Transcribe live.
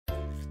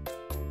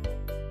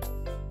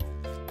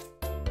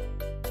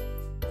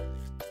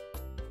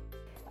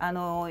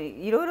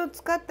いろいろ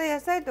使った野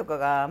菜とか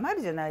が余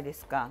るじゃないで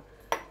すか。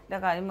だ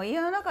からもう家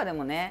の中で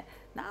もね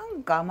な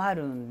んか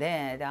余るん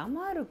で、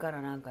余るか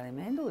らなんかね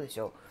面倒でし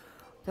ょ。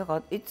だか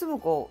らいつも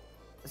こ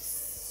う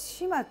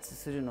始末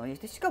するのに、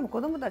しかも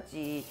子供た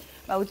ち、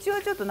うち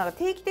はちょっとなんか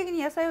定期的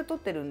に野菜を取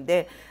ってるん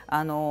で、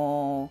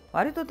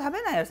割と食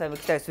べない野菜も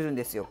来たりするん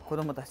ですよ、子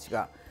供たち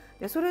が。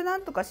でそれな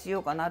んとかしよ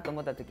うかなと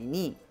思った時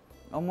に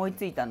思い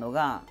ついたの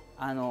が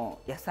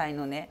野菜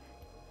のね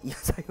野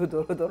菜を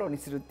ドロドロに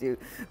するっていう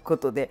こ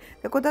とで、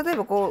これ例え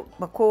ばこ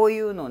うい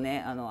うの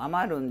ね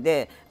余るん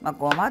で、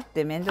こう余っ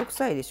て面倒く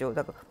さいでしょ。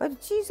だから割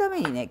と小さ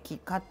めにね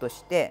カット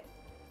して、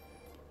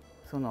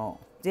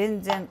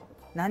全然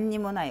何に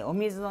もないお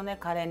水のね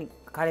カレ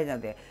ーな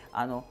ので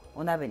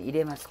お鍋に入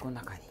れます。この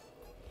中に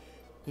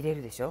入れ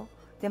るでしょ。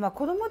で子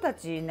供た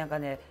ちなんか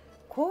ね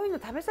こういうの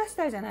食べさせ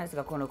たいじゃないです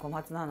か。この小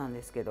松菜なん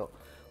ですけど、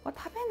食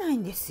べない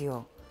んです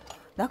よ。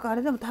だからあ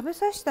れでも食べ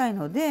させたい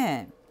の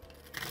で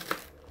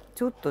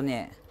ちょっと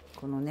ね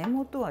この根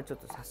元はちょっ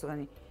とさすが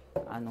に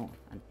なん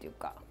ていう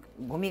か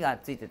ゴミが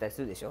ついてたり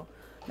するでしょ。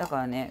だか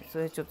らねそ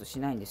れちょっとし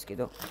ないんですけ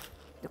ど、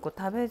でこう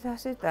食べさ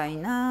せたい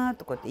な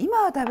とかって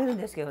今は食べるん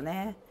ですけど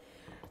ね、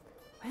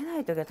食べな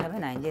い時は食べ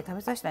ないんで食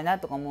べさせたいな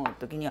とか思う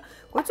時には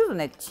これちょっと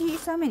ね小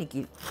さめ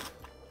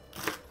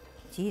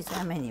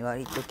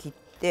割と切っ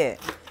て、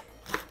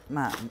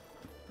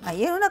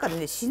家の中で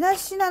ねしな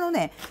しなの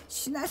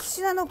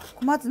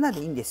小松菜で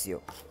いいんです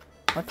よ。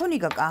とに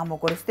かくもう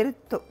これ捨てる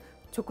と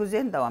直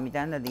前だわみ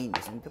たいなのでいいん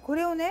ですよ。でこ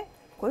れを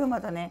ま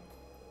たね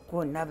こ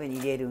う鍋に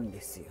入れるんで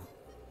すよ。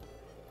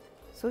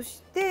そ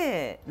し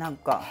てなん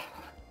か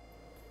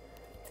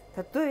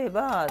例え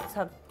ば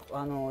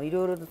い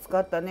ろいろと使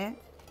ったね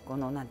こ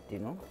のなんてい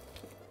うの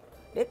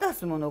レタ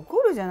スも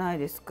残るじゃない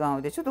ですか。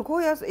でちょっとこ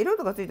ういう色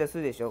とかついたりす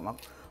るでしょ。こ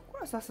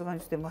れはさすが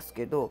に捨てます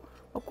けど、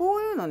こ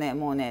ういうのね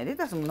もうねレ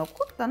タスも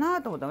残った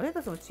なと思ったらレ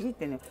タスもちぎっ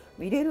てね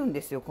入れるん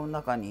ですよこの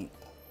中に。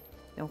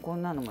でもこ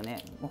んなのも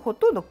ねもうほ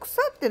とんど腐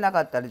ってな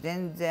かったら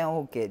全然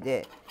OK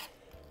で、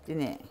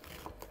ね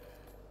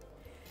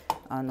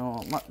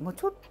もう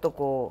ちょっ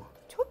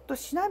と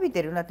しなび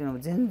てるなっていうのも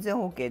全然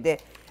OK で、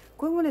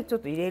これもねちょっ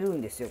と入れるん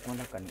ですよこの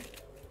中に。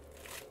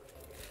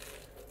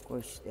こ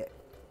うして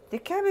で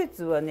キャベ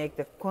ツはね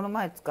この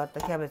前使った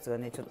キャベツが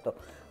ねちょっと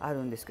ある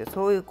んですけど、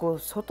そういう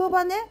外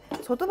葉な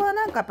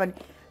んかやっぱり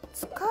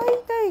使い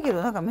たいけ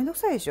どなんかめんどく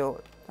さいでし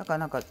ょ。だから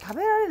なんか食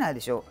べられないで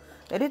しょ。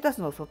レタス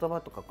の外葉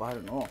とかあ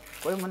るのを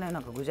これもねな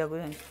んかぐじゃぐ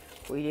じゃに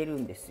こう入れる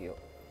んですよ。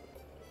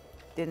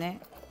で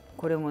ね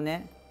これも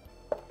ね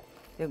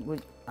これ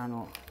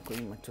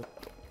今ちょっ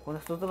とこの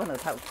外葉が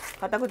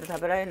硬くて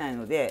食べられない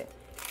ので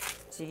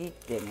ちぎっ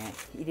てね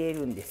入れ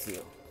るんです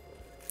よ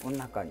この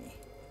中に。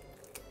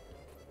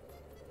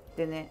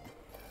でね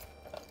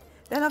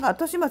なんか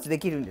後始末で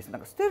きるんです。な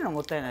んか捨てるのも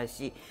ったいない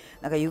し、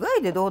なんか湯が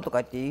いてどうとか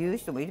っていう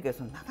人もいるけ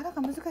どなかな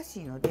か難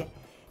しいので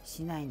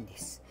しないんで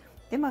す。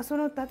で例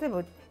え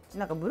ば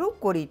なんかブロッ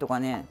コリーと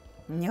かね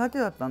苦手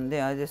だったん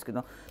であれですけ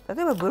ど、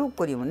例えばブロッ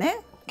コリーもね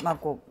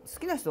好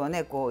きな人はね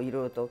いろい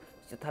ろと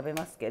食べ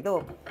ますけ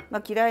ど、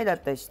嫌いだ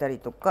ったりしたり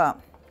とか、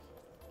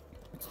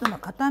ちょっと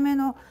固め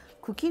の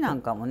茎な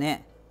んかも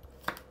ね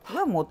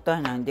はもった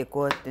いないんで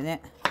こうやって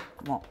ね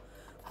も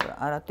うこれ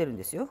洗ってるん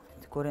ですよ。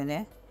これ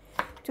ね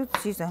ちょっと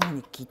小さめ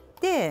に切っ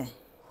て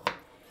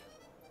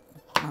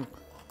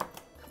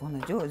こん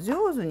な上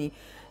手に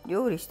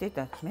料理して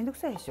たらめんどく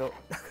さいでしょ。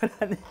だか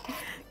らね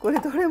これ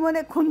どれも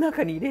ねこの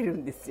中に入れる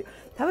んですよ。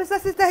食べさ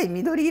せたい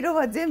緑色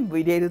は全部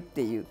入れるっ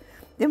ていう。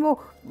で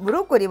もブ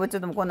ロッコリーもちょ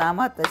っとこんな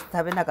余ったし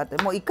食べなかった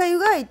らもう一回湯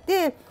がい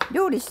て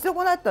料理し損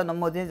なったの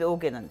も全然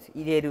OK なんです。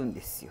入れるん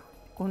ですよ。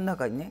この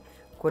中にね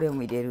これ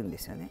も入れるんで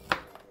すよね。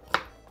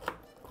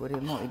これ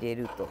も入れ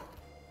ると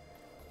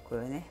こ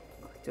れね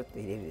ちょっと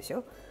入れるでし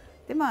ょ。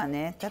で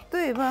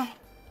例えばね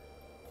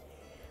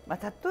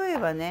例え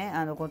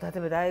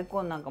ば大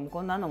根なんかも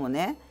こんなのも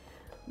ね、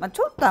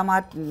ちょっと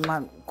余って、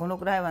この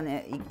くらいは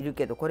ねいる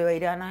けどこれはい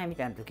らないみ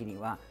たいな時に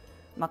は、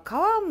皮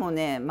も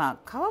ね皮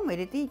も入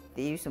れていいっ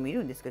ていう人もい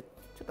るんですけど、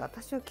ちょっと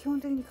私は基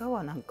本的に皮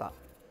はなんか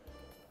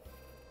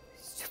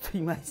ちょっと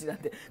いまいちなん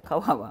で皮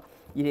は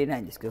入れな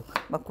いんですけど、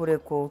これ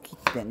こう切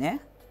ってね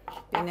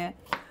でね、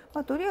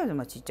とりあえ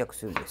ずちっちゃく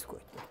するんですこ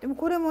うやって。でも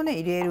これもね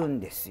入れるん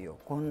ですよ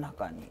この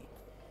中に。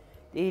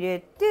で入れ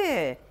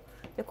て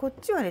でこっ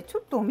ちはねちょ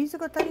っとお水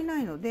が足りな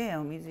いので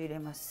お水入れ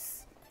ま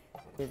す。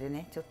これで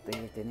ねちょっと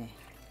入れてね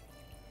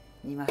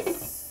煮ま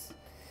す。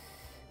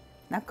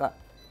なんか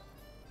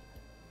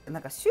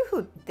主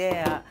婦っ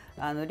て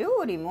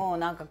料理も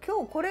なんか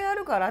今日これや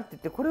るからって言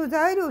ってこれを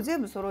材料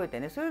全部揃えて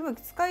ねそれも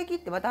使い切っ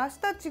てまた明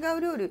日違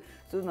う料理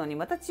するのに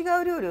また違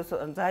う料理を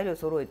材料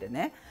揃えて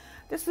ね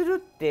でするっ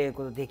て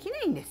ことでき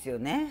ないんですよ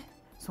ね。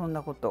そん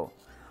なこと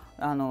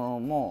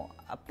も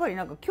うやっぱり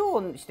なんか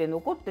今日して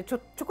残ってちょ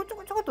こ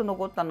っと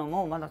残ったの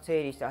もまだ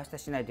整理して明日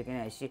しないといけ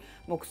ないし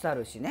もう腐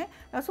るしね。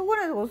そこ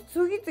らで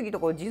次々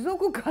と持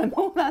続可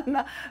能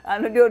な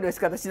料理の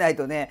仕方しない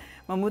とね、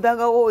無駄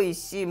が多い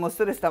しもうス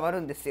トレスたまる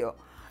んですよ。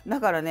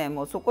だからね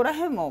もうそこら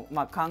辺も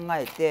考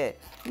えて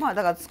だ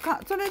から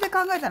それで考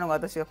えたのが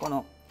私がこ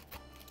の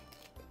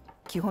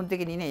基本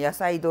的にね野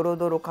菜ドロ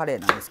ドロカレー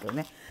なんですけど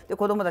ね。で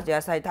子供たち野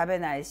菜食べ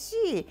ない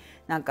し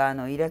なんか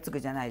イラつ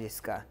くじゃないで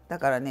すか。だ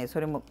からねそ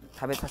れも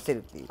食べさせる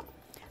っていう。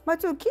まあ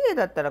ちょっと綺麗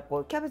だったらこ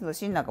うキャベツの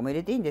芯なんかも入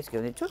れていいんですけ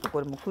どね、ちょっと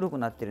これも黒く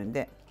なってるん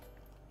で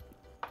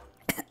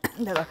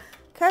だから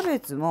キャベ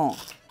ツも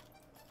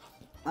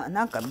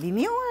なんか微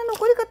妙な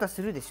残り方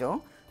するでし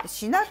ょ、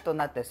しなっと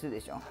なったりする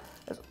でしょ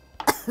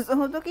そ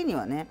の時に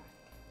はね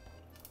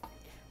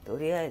と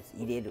りあえ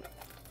ず入れる。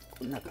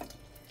この中に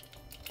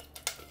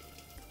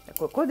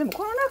これでも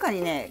この中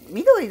にね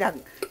緑だ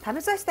食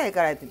べさせたい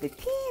からって言って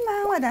ピー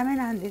マンはダメ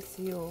なんで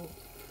すよ。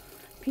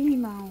ピー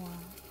マンは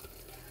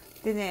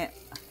でね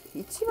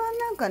一番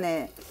なんか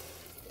ね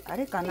あ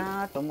れか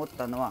なと思っ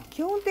たのは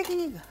基本的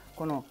に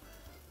この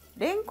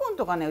レンコン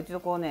とかねうちの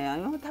子ね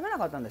今まで食べな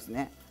かったんです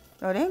ね。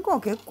だからレンコン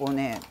は結構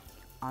ね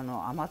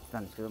余ってた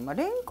んですけど、レ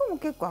ンコンも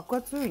結構アク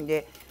が強いん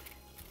で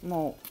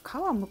もう皮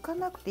剥か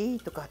なくていい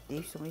とかってい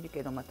う人もいる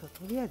けど、と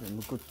りあえず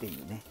剥くってい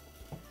うね。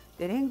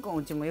でレンコン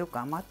うちもよく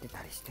余って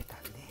たりしてた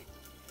んで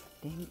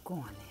レンコ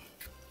ンはね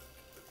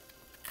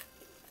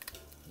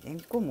レン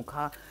コンも皮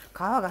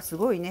がす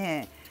ごい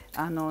ね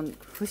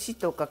節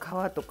とか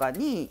皮とか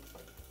に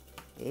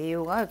栄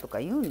養があるとか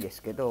言うんで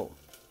すけど、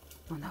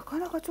なか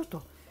なかちょっ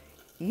と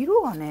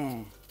色が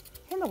ね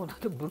変なことなっ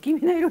て不気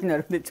味な色にな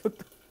るんでちょっ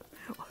と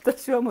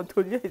私はもう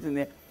とりあえず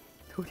ね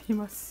取り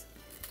ます。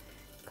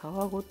皮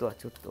ごとは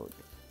ちょっと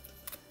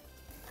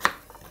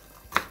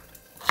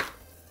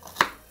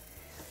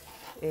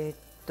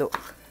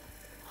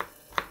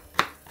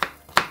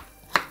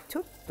ちょ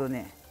っと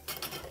ね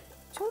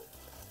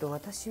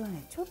私は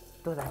ねちょっ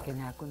とだけ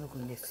ねアク抜く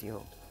んです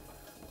よ。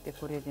で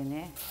これで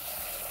ね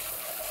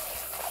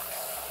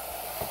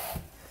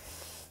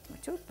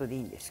ちょっとでい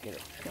いんですけど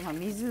で、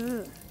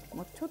水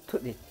もちょっと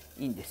でい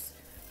いんです。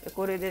で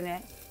これで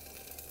ね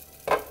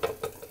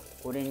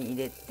これに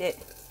入れて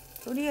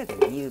とりあえず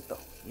煮ると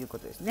いうこ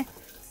とですね。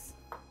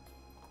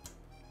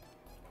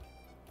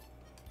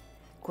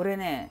これ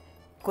ね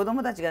子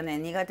供たちがね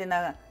苦手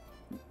な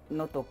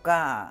のと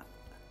か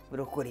ブ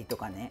ロッコリーと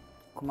かね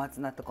小松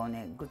菜とかを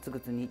ねグツ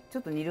グツにちょ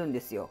っと煮るんで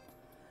すよ。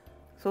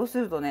そうす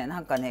るとねな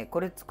んかねこ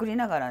れ作り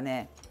ながら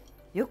ね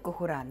よく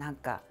ほらなん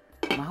か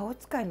魔法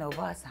使いのお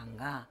ばあさん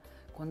が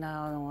こん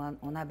な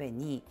お鍋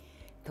に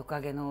トカ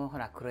ゲのほ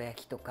ら黒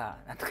焼きとか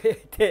なんとか入れ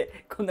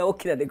てこんな大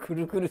きなでく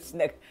るくるし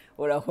ながら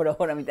ほらほら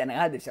ほらみたいなの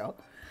があるでしょ。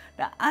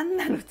あん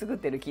なの作っ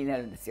てる気にな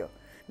るんですよ。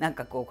なん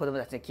かこう子供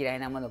たちの嫌い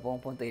なものをポン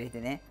ポンと入れ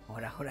てねほ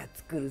らほら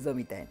作るぞ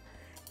みたいな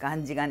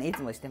感じがねい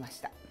つもしてまし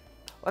た。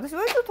私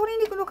割と鶏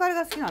肉のカレー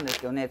が好きなんです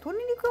けどね、鶏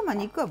肉は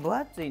肉は分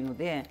厚いの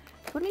で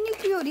鶏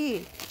肉よ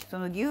りそ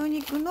の牛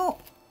肉の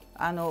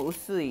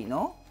薄い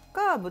の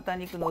か豚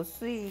肉の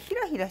薄いひ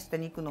らひらした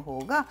肉の方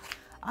が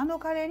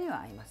カレーに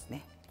は合います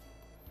ね。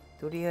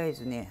とりあえ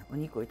ずねお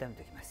肉を炒め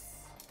ておきます。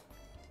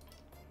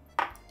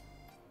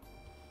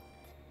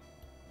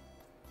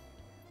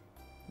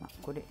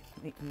これ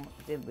もう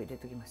全部入れ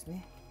ておきます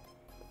ね。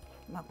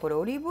これ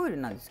オリーブオイル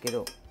なんですけ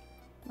ど、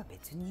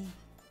別に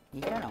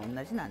煮たら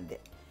同じなんで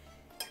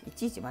い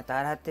ちいちまた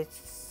洗って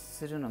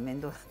するの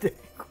面倒なんで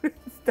これ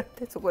だっ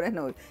てそこら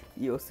辺のを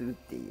利用するっ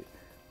ていう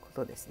こ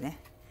とですね。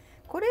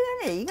これ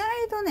がね意外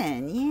とね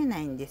煮えな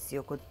いんです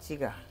よ。こっち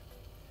が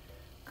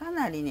か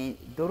なりね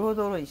ドロ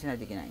ドロにしない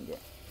といけないんで、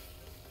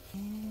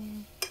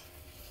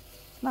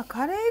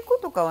カレー粉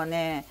とかは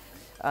ね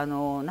な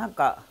ん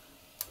か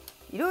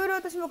いろいろ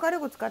私もカレー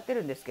粉使って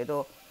るんですけ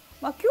ど、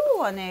今日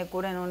はね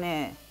これの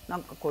ねな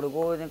んかこれ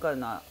ゴールデンカレー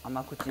の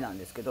甘口なん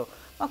ですけど、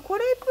こ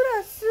れプ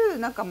ラス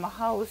なんか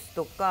ハウス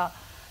とか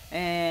な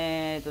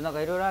ん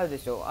かいろいろあるで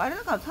しょう。あれ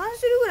なんか3種類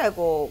ぐらい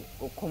こ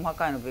う細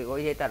かいのを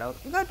入れたら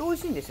意外と美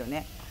味しいんですよ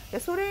ね。で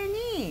それ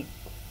に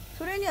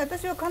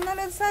私は必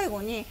ず最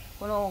後に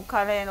この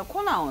カレーの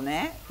粉を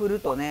ね振る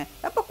とね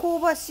やっぱ香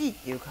ばしいっ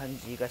ていう感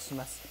じがし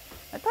ます。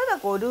た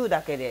だこうルー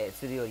だけで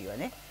するよりは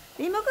ね。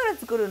で今から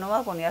作るの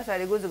はこの野菜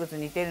でぐつぐつ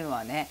煮てるの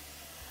はね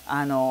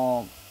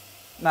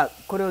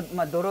これを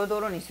ドロド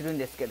ロにするん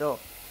ですけど、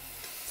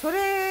そ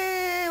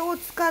れを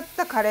使っ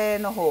たカレー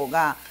の方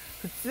が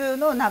普通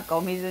のなんか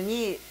お水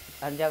に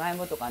じゃがい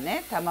もとか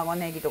ね卵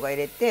ネギとか入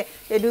れて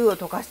でルーを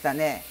溶かした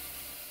ね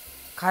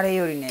カレー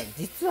よりね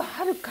実は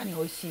はるかに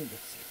美味しいんで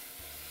すよ。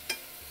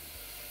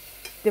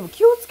でも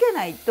気をつけ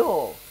ない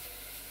と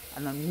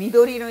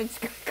緑色に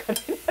近いカレ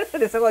ーになるの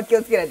でそこは気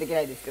をつけないといけ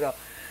ないんですけど、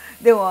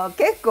でも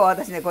結構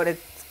私ねこれ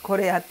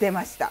やって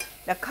ました。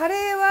カ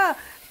レーは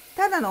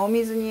ただのお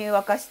水に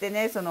沸かして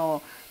ねそ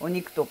のお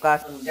肉と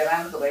かじゃ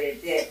がいもとか入れ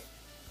て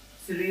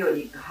するよ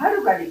りは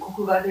るかにコ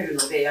クが出る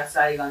ので野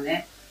菜が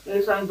ね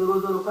野菜のド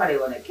ロドロカレ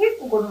ーはね結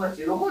構子供た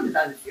ち喜んで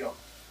たんですよ。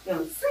で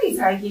もつい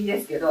最近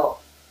ですけど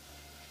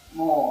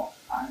も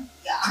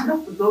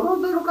うドロ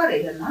ドロカ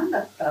レー何だ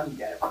ったみ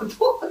たいなこ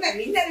とをね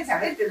みんなで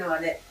喋ってるのが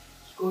ね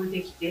聞こえ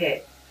てき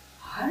て、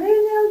あれ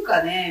なん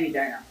かねみ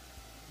たいなね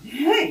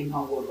え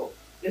今頃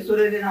でそ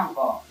れでなん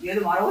かいや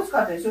でもあれ美味し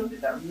かったでしょって言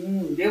ったら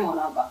でも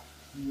なんか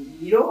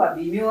色が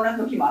微妙な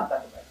時もあった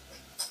とか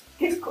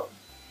結構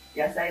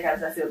野菜食べ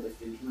させようとし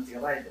てる気持ち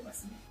がバレてま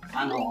すね。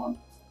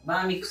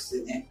バーミック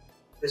スでね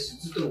私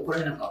ずっとこ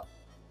れなんか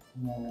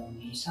もう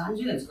2、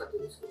30年使って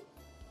るんですけど、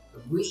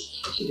ブイ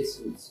ーンって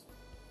するんですよ。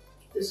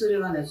で、それ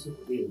がね、すご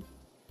く便利。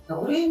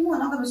これも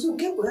なんか結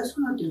構安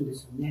くなってるんで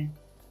すよね。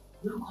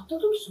なんか買った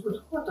時すご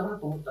い高かったな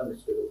と思ったんで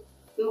すけど、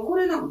でもこ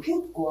れなんか結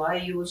構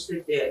愛用して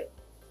て、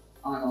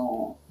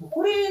こ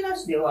れな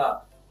しで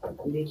は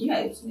できな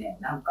いですね。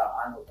なんか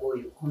こう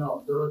いうこ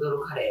のドロド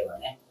ロカレーは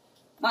ね。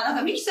まあなん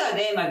かミキサー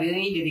でビュ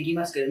ーンってでき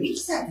ますけど、ミキ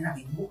サーってなん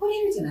か汚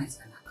れるじゃないです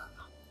か、中が。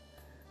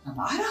なん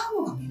か洗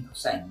うのがめんどく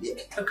さいんで、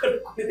だから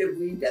これで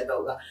ブイーンってやった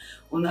方が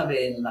お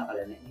鍋の中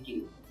でね、でき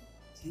る。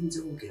全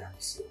然 OK なん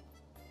ですよ。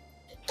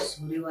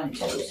それはね、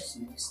ちょっとおすす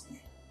めです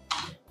ね。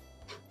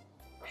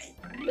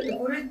はい、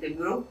これって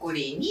ブロッコ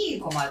リーに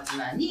小松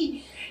菜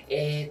に、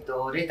レ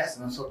タス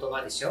の外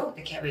葉でしょ。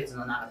で、キャベツ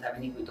のなんか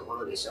食べにくいとこ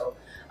ろでしょ。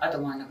あと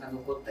真ん中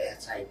残った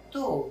野菜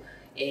と、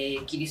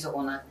切り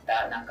損なっ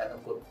たなんか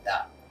残っ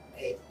た、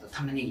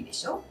玉ねぎで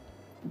しょ。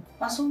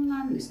まあそん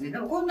なんですね。で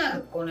もこんな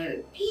のこ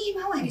れピー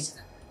マンは入れちゃ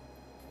ダメ。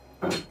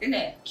で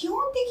ね、基本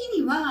的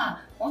に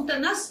は本当は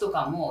ナスと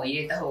かも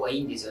入れた方がい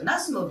いんですよ。ナ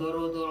スのド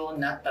ロドロ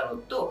になったの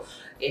と、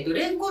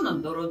レンコン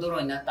のドロド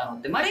ロになったの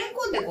って、まあレン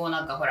コンってこう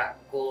なんかほら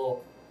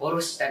こうおろ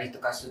したりと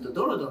かすると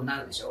ドロドロにな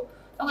るでしょ。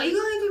なんか意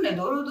外とね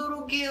ドロド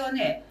ロ系は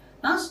ね、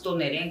ナスと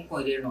ねレンコ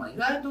ン入れるのが意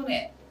外と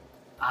ね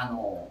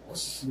お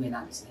すすめ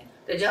なんですね。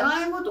でじゃ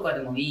がいもとか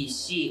でもいい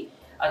し、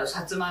あと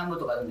さつまいも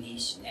とかでもいい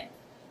しね。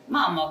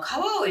まあ皮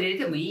を入れ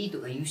てもいいと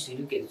か言う人い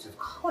るけど、ちょっ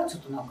と皮はちょ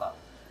っとなんか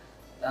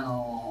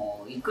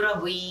いくら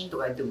ブイーンと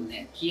か言っても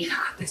ね、消えな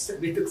かったりしたら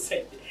めんどくさ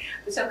いって、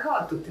私は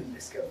皮取ってるんで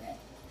すけどね。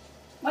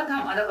ま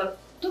あだから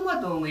トマ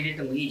トも入れ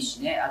てもいい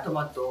しね、ト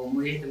マト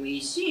も入れてもい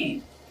い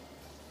し、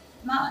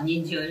まあ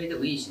人参を入れて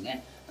もいいし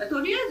ね、まあ、と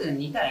りあえず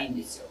煮たらいいん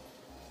ですよ。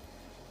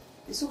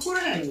でそこら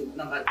辺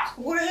なんか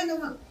ここら辺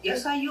の野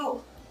菜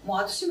をもう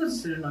後始末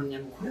するのにね、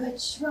もうこれが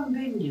一番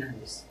便利なん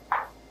です。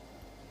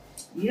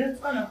イラ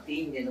つかなくてい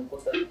いんで、残っ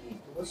た時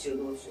どうしよう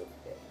っ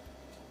て。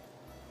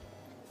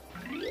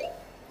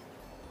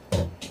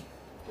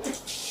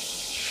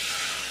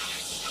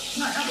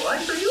まあなんか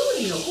割と料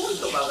理の本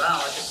とかが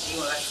私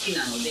は好き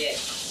なので、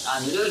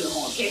料理の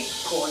本は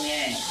結構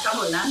ね、多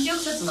分何百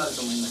冊もある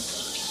と思いま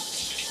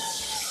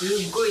すよ。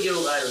すっごい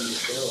量があるんで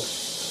すけど、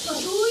ま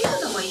あ、そうい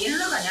うのも家の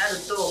中にある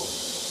と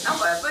なん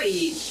かやっぱ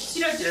りチ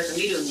ラチラと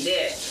見るん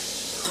で、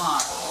ま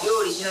あ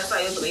料理しな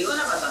さいよとか言わ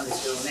なかったんで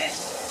すけどね、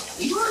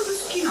意外と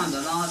好きなん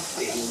だなっ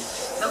ていう。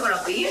だか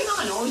ら家の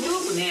中に置いてお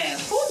くね、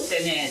本っ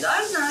てね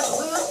大事だなと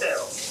思いましたよ。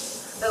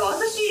だから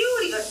私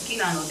料理が好き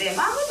なので漫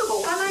画とか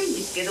置かないんで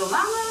すけど、漫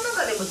画の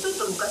中でもちょっ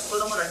と昔子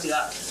供たち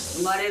が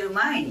生まれる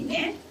前に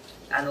ね、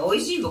お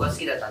いしんぼが好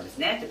きだったんです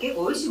ね。で結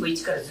構おいしんぼ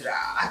一からずら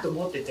ーっと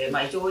持ってて、ま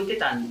あ一応置いて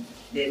たん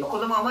で、まあ、子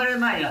供が生まれる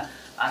前には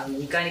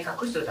2階に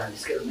隠しておいたんで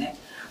すけどね。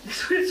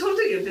でその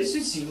時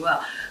私主人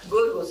はゴ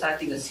ルゴ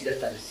13が好きだっ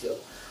たんですよ。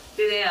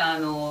でね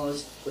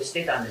し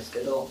てたんですけ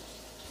ど、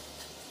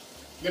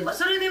で、まあ、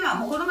それでまあ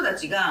もう子供た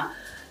ちが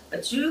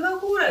中学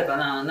校ぐらいか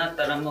なっ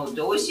たら、も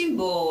うおいしん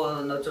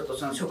ぼのちょっと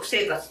その食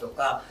生活と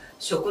か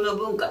食の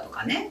文化と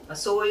かね、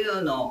そうい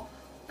うのを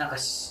なんか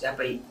やっ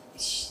ぱり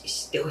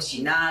知ってほし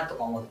いなと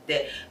か思っ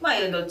て、まあ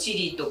地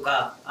理と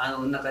かな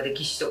んか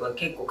歴史とか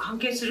結構関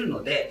係する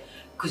ので、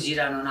クジ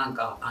ラのなん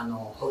か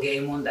捕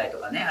鯨問題と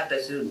かねあった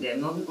りするんで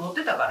載っ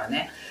てたから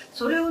ね、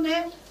それを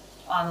ね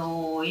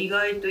意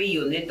外といい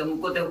よねって思う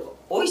ことで、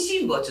おい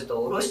しんぼはちょっと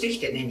下ろしてき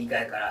てね、2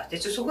階からで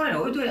そこらに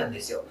置いといたんで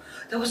すよ。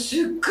だからすっ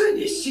ごい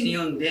熱心に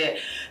読んで、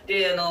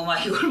でまあ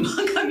日頃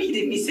漫画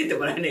見せて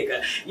もらえないから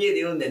家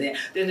で読んでね、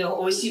でね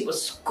おいしんぼ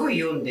すっごい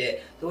読ん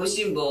で、おい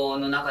しんぼ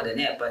の中で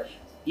ねやっぱり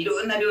い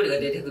ろんな料理が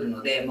出てくる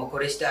ので、もうこ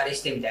れしてあれ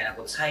してみたいな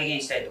こと再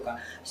現したりとか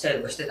し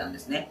てたんで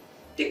すね。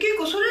で結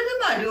構それで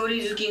まあ料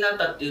理好きになっ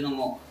たっていうの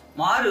も、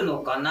まあ、あるの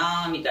か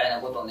なみたい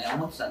なことをね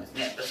思ってたんです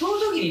ね。その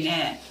時に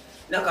ね、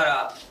だか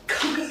ら考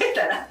え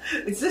たら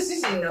うちの主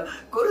人の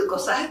ゴルゴ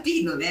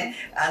13のね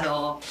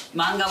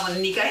漫画も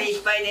2回い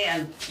っぱい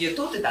ね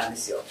撮ってたんで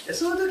すよ。で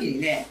その時に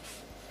ね、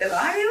だか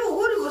らあれを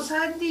ゴルゴ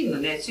13の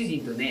ね主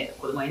人とね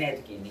子供いない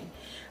時にね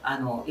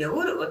いや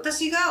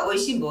私がおい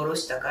しんぼおろ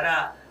したか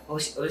らおろ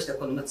した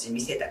子供たちに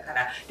見せたか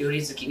ら料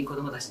理好きに子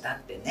供たちだ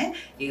ってね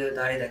言う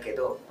とあれだけ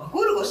ど、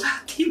ゴルゴ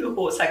13の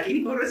方を先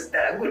におろした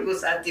らゴルゴ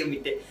13を見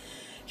て、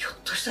ひょっ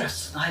としたら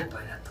スナイパ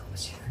ーになったかも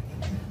しれない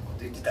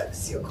言ってたんで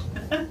すよ。だ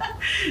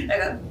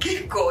から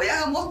結構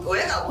親が持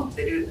っ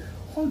てる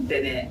本っ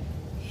てね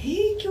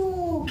影響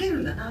を受け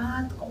るんだ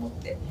なとか思っ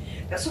て、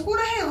そこ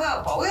ら辺は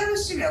やっぱ親の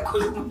趣味は子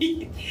供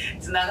に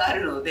つなが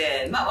るの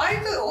で、まあ割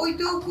と置い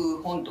てお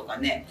く本とか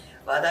ね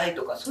話題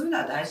とかそういうの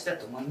は大事だ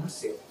と思いま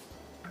すよ。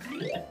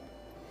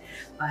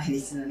毎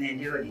日のね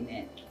料理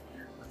ね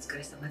お疲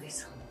れ様で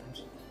す。本当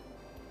に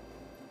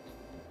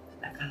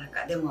なかな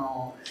か。で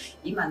も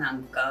今な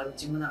んかう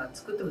ちもなんか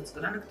作っても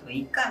作らなくても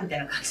いいかみたい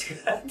な感じ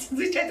が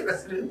続いたりとか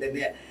するんで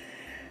ね、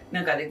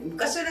なんかね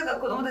昔はなんか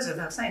子供たちが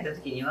たくさんいた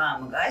時には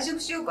もう外食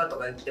しようかと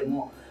か言って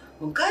も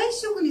もう外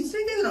食に連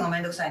れていくのが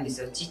面倒くさいんで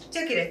すよ。ちっち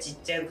ゃければちっ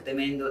ちゃくて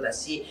面倒だ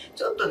し、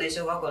ちょっとね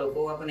小学校の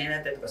高学年にな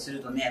ったりとかする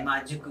とね、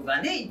まあ塾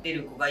がね行って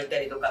る子がいた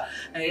りとか、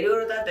いろ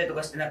いろとあったりと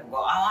かして、なんかこう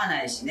合わ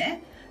ないし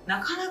ね、な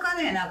かなか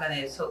ね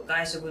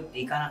外食って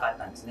行かなかっ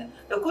たんですね。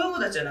だから子供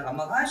たちはなんか、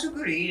まあ、外食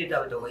より家で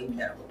食べた方がいいみ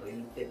たいなことを言っ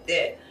て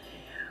て、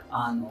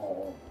ま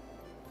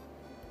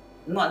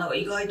あなんか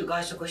意外と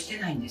外食はして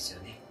ないんです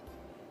よね。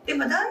で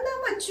もだんだんま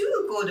あ中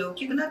高で大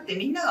きくなって、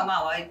みんながま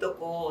あ割と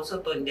こう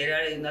外に出ら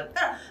れるようになっ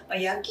たら、まあ、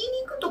焼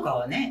肉とか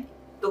はね、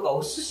とか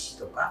お寿司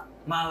とか、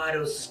回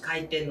るお寿司、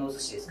回転のお寿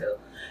司ですけど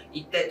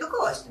行ったりとか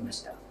はしてま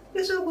した。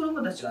でそういう子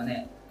供たちが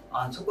ね、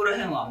そこら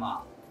辺は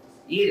まあ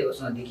家では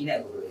そんなできな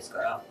いことですか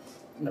ら、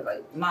なんか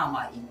まあ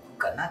まあ行く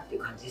かなってい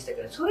う感じでした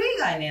けど、それ以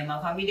外ね、ま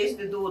あ、ファミレス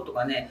でどうと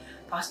かね、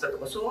パスタと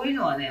かそういう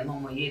のはね、まあ、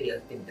もう家でや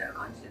ってみたいな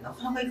感じでな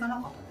かなか行かな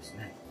かったんです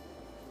ね。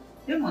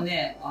でも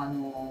ね、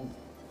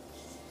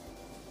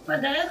まあ、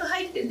大学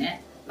入って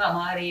ね、ま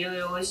あ、周りいろい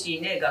ろ美味し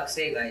いね、学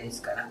生街で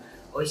すから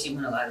美味しい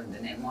ものがあるんで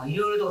ね、もうい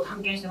ろいろと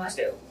探検してまし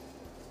たよ。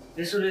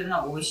でそれで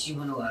なんか美味しい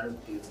ものがあるっ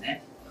ていう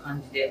ね感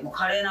じで、もう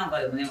カレーなんか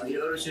でもね、いろい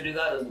ろ種類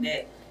があるん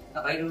で、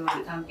なんかいろいろ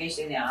探検し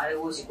てね、あれ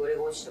美味しいこれ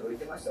美味しいとか言っ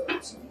てました、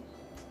私に。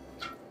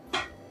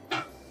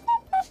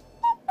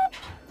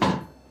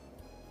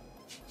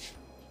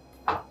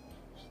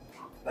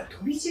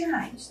飛び散ら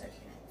ないようにしなきゃい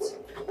けないんですよ。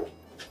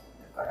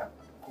だから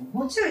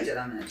持ち上げちゃ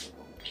ダメなんですよ。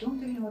基本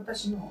的に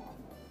私の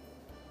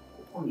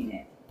ここに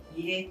ね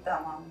入れた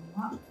まん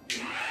ま、こ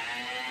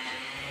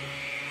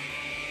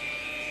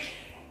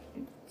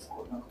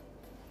う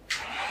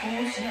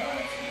しながら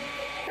です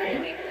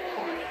ね、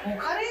もう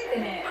カレーって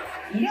ね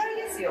依頼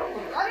ですよ。こ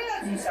れカレ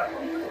ー味にしたら必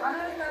ず食べま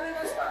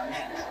すからね。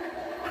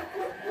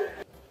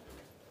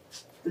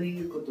と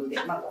いうことで、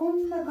まあこ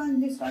んな感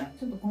じですかね。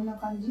ちょっとこんな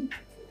感じ、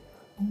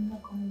こんな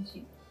感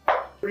じ。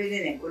これ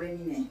でね、これ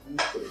にねお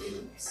肉を入れ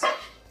るんです。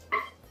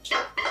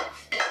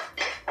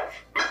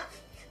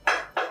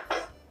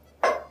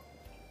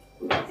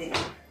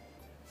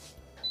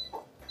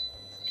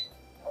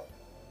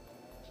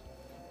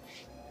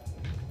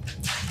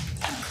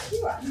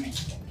火はね、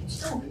消し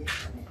た方がいいで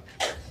すか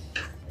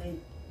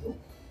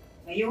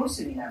ね。様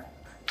子見ながら。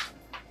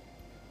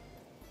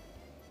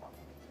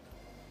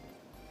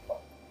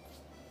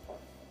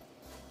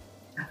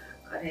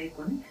カレー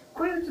粉ね。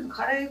これをちょっと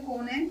カレー粉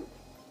をね、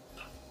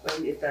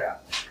入れた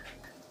ら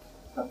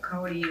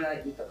香りが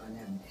豊かに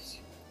なるんです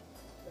よ。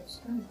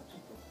下にちょっ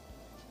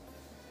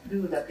と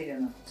ルーだけじゃ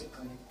なくて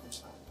カレー粉を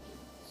使ってい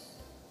ます。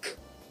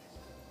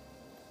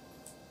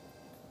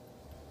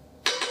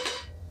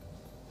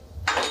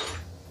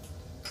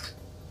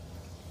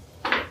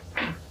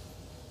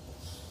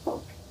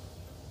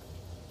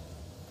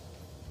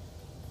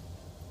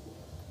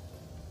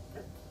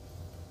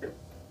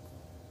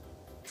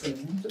も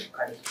うちょっと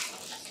カレー粉です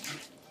ね。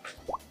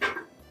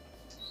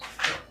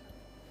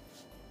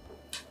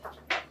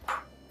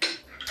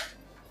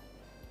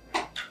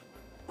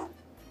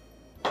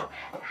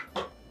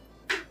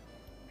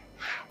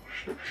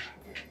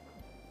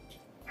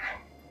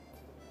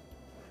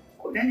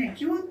これね、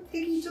基本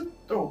的にちょっ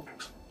と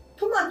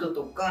トマト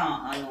と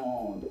か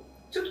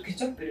ちょっとケ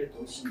チャップ入れると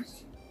美味しいんで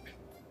すよ。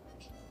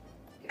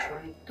でこ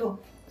れ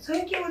と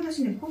最近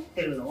私ね凝っ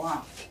てるの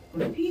は、こ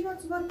のピーナッ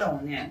ツバター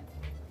をね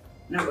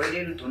なんか入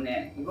れると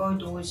ね意外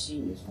と美味しい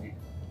んですね。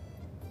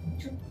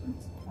ちょっとね、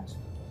ちょっ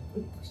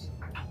とグッとして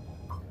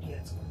いいや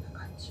つ、こんな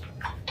感じ。ち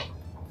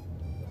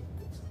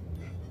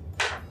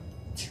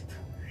ょっ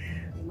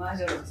とマー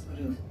ジョラ作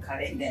るカ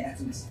レーみたいになっ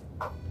てました。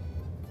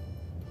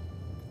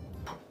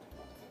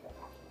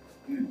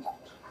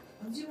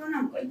味は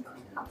なんかいい感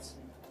じなんです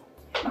ね。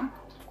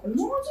これ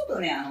もうちょっと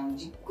ね、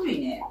じっくり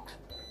ね、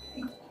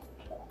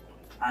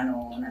な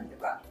んていう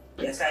か、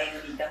野菜を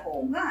煮た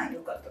方が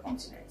良かったかも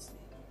しれないですね。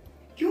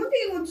基本的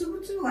にこう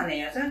粒々が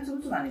ね、野菜の粒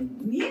々がね、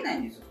見えない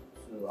んですよ、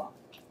普通は。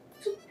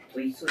ちょっと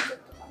急いじゃったか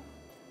な。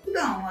普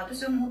段は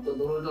私はもっと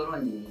ドロドロ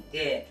に煮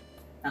て、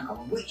なんか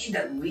もうブイー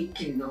だと一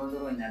気にドロド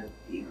ロになるっ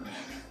ていうふうにね、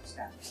し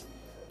たんですね。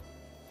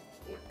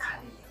で、カレ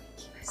ーを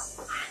いきま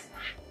す。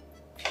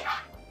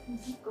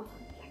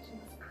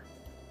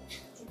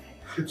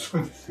そ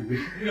うですね。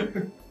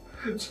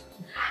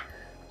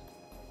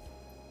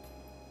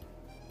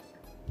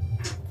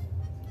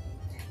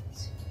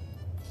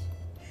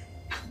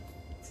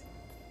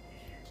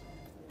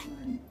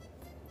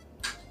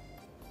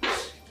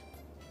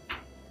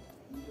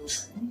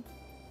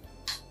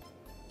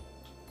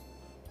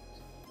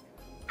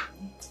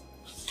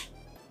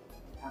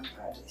赤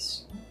で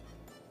しょ。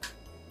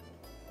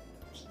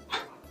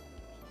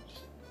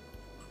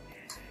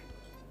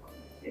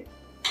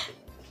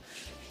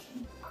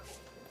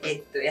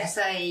野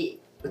菜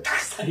をたく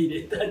さん入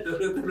れたド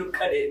ロドロ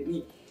カレー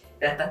に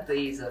ラタトゥ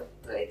イーゾッ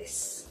トエで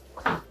す。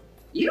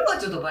色は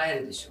ちょっと映え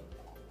るでしょ。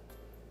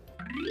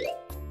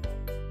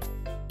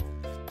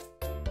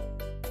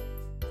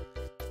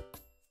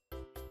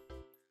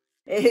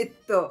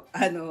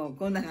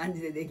こんな感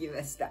じででき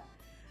ました。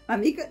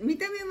見た目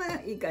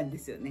はいい感じで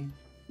すよね。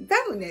多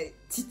分ね、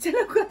ちっちゃ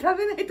な子は食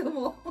べないと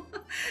思う。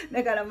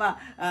だから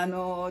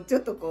ちょ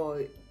っとこ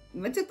う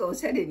まあ、ちょっとお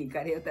しゃれに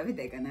カレーを食べ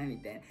たいかなみ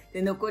たいな。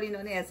で残り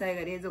のね野菜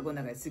が冷蔵庫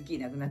の中ですっきり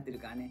なくなってる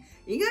からね、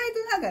意外と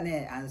なんか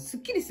ねす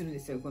っきりするんで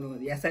すよ、この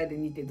野菜で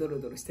煮てドロ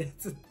ドロしたや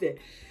つって。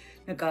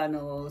なんか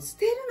捨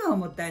てるのは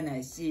もったいな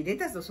いし、レ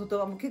タスの外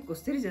葉も結構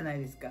捨てるじゃない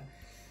ですか。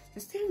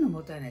捨てるの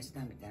もったいないし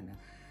なみたいな。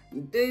っ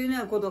ていうよ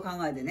うなことを考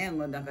えてね、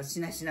もうなんかし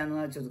なしな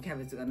のちょっとキャ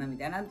ベツがなみ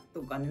たいな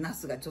とかね、ナ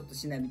スがちょっと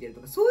しなびてる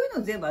とか、そういう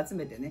のを全部集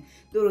めてね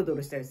ドロド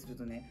ロしたりする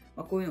とね、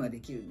まあ、こういうのが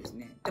できるんです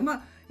ね。でま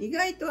あ意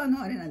外とあれ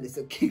なんです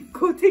よ、健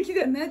康的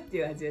だなって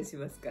いう味がし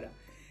ますから、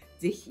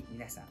ぜひ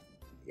皆さん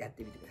やっ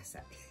てみてくださ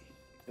い。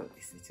そう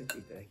ですね、ちょっと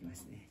いただきま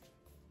すね。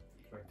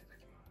はい、いただ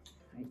きます。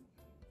はい。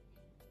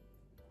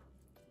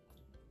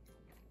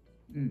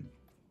うん。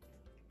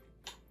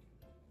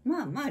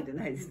まあまあじゃ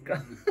ないです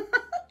か。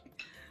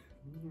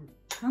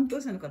担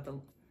当者の方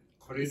も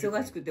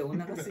忙しくてお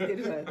腹空いて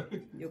るから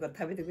よかっ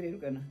た食べてくれる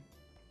かな。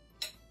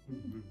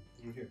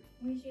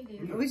美味しいで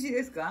す。美味しい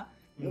ですか？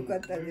よかっ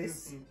たで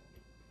す。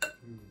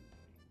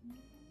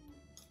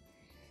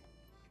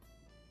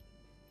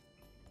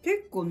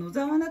結構野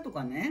沢菜と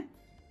かね、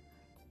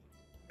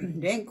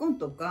レンコン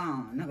と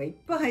かなんかいっ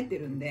ぱい入って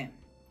るんで、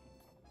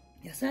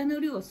野菜の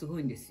量はすご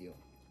いんですよ。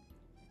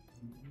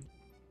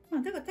ま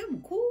あだから多分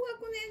高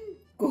学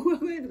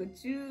年とか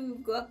中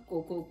学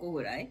校高校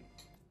ぐらい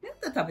だっ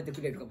たら食べて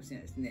くれるかもしれ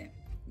ないですね。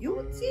幼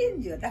稚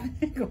園児は食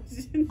べないかも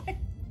しれない。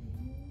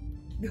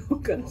ど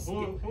うかな。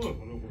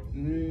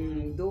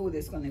どう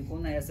ですかね。こ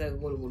んな野菜が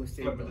ゴロゴロし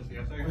てると。野菜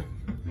が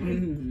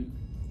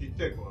ちっ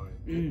ちゃい子は普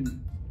通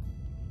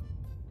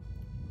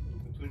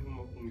に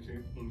お店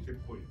っ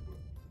ぽいです。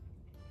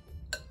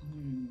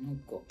なん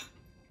か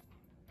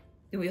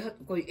でも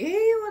これ栄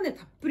養はね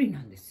たっぷり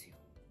なんですよ。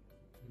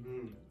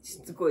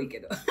しつこいけ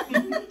ど。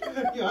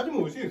いや味も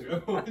美味しいです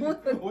よ。美味しい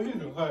で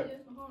すよ。はい。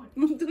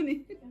本当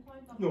に。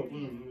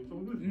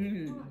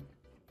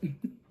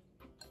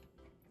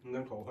な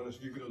んかお話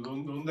聞くとど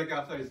んだけ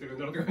あっさりしてるん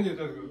だろうって感じだっ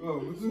たんですけど、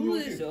普通にそう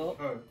でしょ。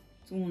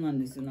そうなん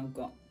ですよ、なん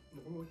か。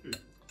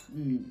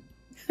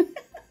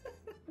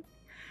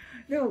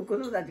でも子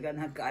供たちが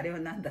なんかあれは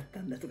何だった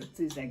んだとか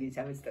つい最近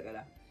喋ってたか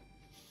ら。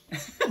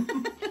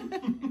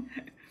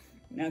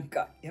なん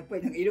かやっぱ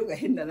りなんか色が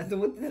変だなと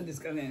思ってたんで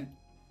すかね。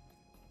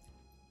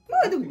ま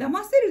あでも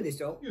騙せるで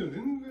しょ。いや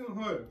全然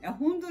はい。あ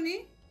本当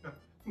に？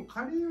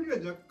カレーよりは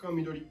若干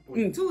緑っぽ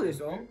い。そうで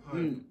しょ。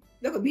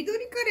だから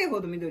緑カレーほ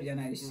ど緑じゃ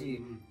ない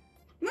し、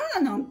ま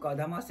あなんか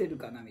騙せる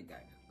かなみた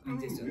いな感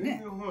じですよ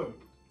ね。子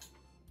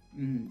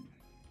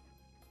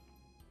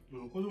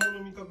供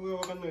の味覚が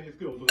わかんないです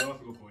けど、大人は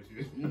すごく美味しい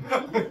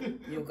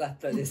です。よかっ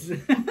たです。